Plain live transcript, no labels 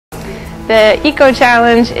The Eco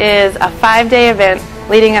Challenge is a 5-day event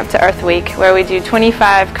leading up to Earth Week where we do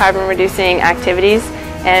 25 carbon reducing activities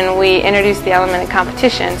and we introduce the element of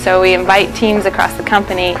competition. So we invite teams across the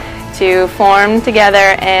company to form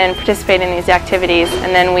together and participate in these activities,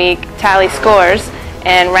 and then we tally scores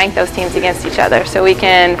and rank those teams against each other so we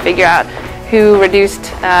can figure out who reduced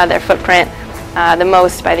their footprint the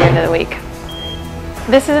most by the end of the week.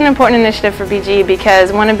 This is an important initiative for BGE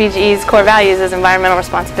because one of BGE's core values is environmental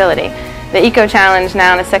responsibility. The Eco Challenge,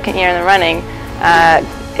 now in the second year in the running,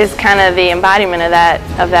 is kind of the embodiment of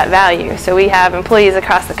that value. So we have employees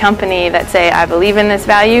across the company that say, I believe in this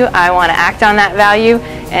value, I want to act on that value,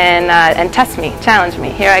 and test me, challenge me,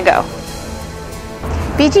 here I go.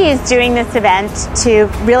 BGE is doing this event to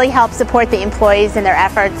really help support the employees in their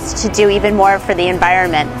efforts to do even more for the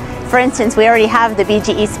environment. For instance, we already have the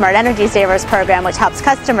BGE Smart Energy Savers program, which helps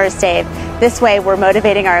customers save. This way, we're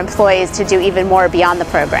motivating our employees to do even more beyond the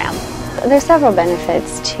program. There's several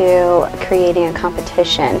benefits to creating a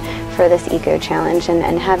competition for this Eco Challenge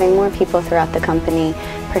and having more people throughout the company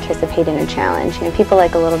participate in a challenge. You know, people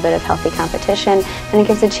like a little bit of healthy competition, and it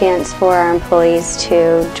gives a chance for our employees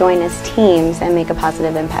to join as teams and make a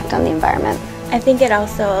positive impact on the environment. I think it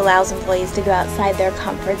also allows employees to go outside their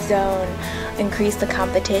comfort zone, increase the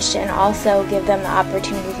competition, also give them the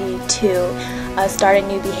opportunity to start a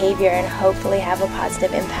new behavior and hopefully have a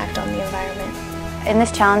positive impact on the environment. And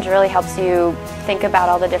this challenge really helps you think about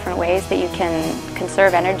all the different ways that you can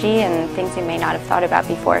conserve energy and things you may not have thought about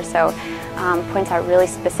before. So points out really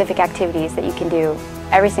specific activities that you can do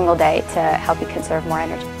every single day to help you conserve more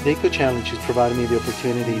energy. The Eco Challenge has provided me the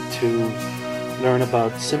opportunity to learn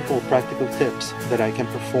about simple practical tips that I can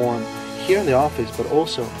perform here in the office but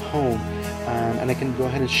also at home, and I can go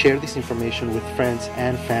ahead and share this information with friends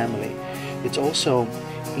and family. It's also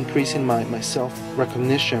increasing my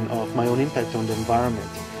self-recognition of my own impact on the environment,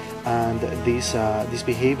 and these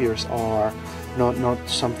behaviors are not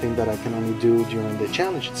something that I can only do during the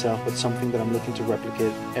challenge itself, but something that I'm looking to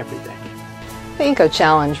replicate every day. The Eco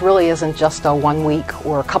Challenge really isn't just a one-week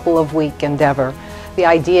or a couple of week endeavor. The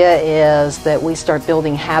idea is that we start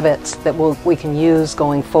building habits that we can use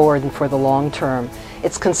going forward and for the long term.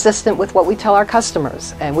 It's consistent with what we tell our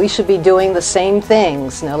customers, and we should be doing the same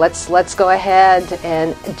things. Now let's go ahead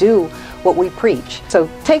and do what we preach. So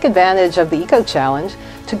take advantage of the Eco Challenge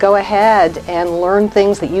to go ahead and learn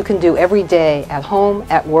things that you can do every day at home,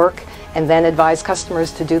 at work, and then advise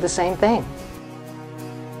customers to do the same thing.